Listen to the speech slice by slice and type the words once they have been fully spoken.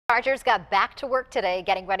Chargers got back to work today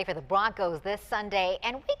getting ready for the Broncos this Sunday,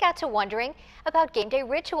 and we got to wondering about game day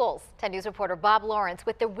rituals. 10 News reporter Bob Lawrence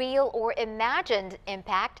with the real or imagined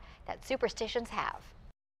impact that superstitions have.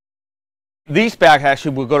 These back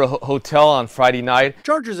actually will go to a hotel on Friday night.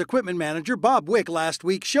 Chargers equipment manager Bob Wick last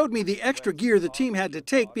week showed me the extra gear the team had to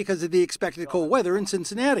take because of the expected cold weather in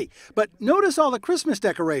Cincinnati. But notice all the Christmas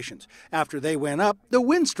decorations. After they went up, the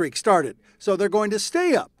win streak started, so they're going to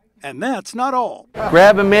stay up. And that's not all.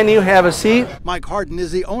 Grab a menu, have a seat. Mike Harden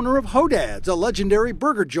is the owner of Hodad's, a legendary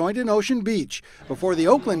burger joint in Ocean Beach. Before the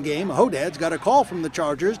Oakland game, Hodad's got a call from the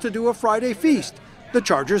Chargers to do a Friday feast. The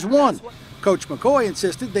Chargers won. Coach McCoy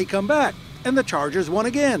insisted they come back, and the Chargers won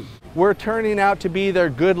again. We're turning out to be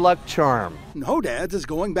their good luck charm. And Hodad's is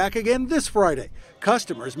going back again this Friday.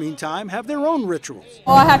 Customers, meantime, have their own rituals.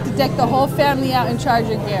 Oh, I have to deck the whole family out in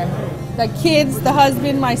Charger gear. The kids, the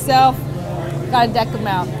husband, myself. Gotta deck them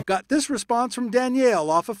out. Got this response from Danielle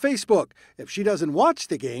off of Facebook. If she doesn't watch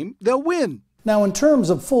the game, they'll win. Now, in terms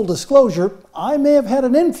of full disclosure, I may have had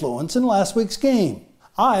an influence in last week's game.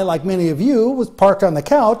 I, like many of you, was parked on the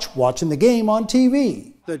couch watching the game on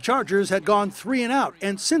TV. The Chargers had gone 3 and out,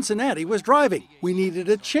 and Cincinnati was driving. We needed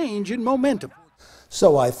a change in momentum.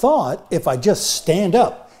 So I thought if I just stand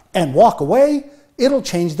up and walk away, it'll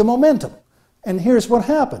change the momentum. And here's what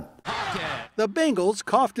happened. The Bengals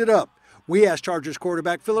coughed it up. We asked Chargers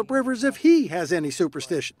quarterback Philip Rivers if he has any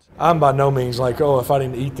superstitions. I'm by no means like, oh, if I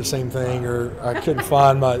didn't eat the same thing or I couldn't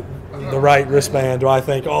find the right wristband, do I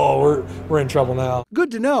think, oh, we're in trouble now.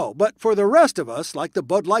 Good to know, but for the rest of us, like the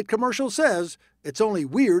Bud Light commercial says, it's only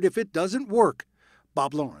weird if it doesn't work.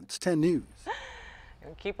 Bob Lawrence, 10 News.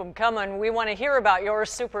 Keep them coming. We want to hear about your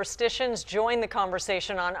superstitions. Join the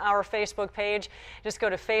conversation on our Facebook page. Just go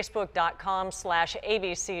to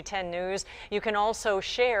facebook.com/ABC10 News. You can also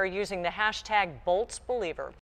share using the hashtag BoltzBeliever.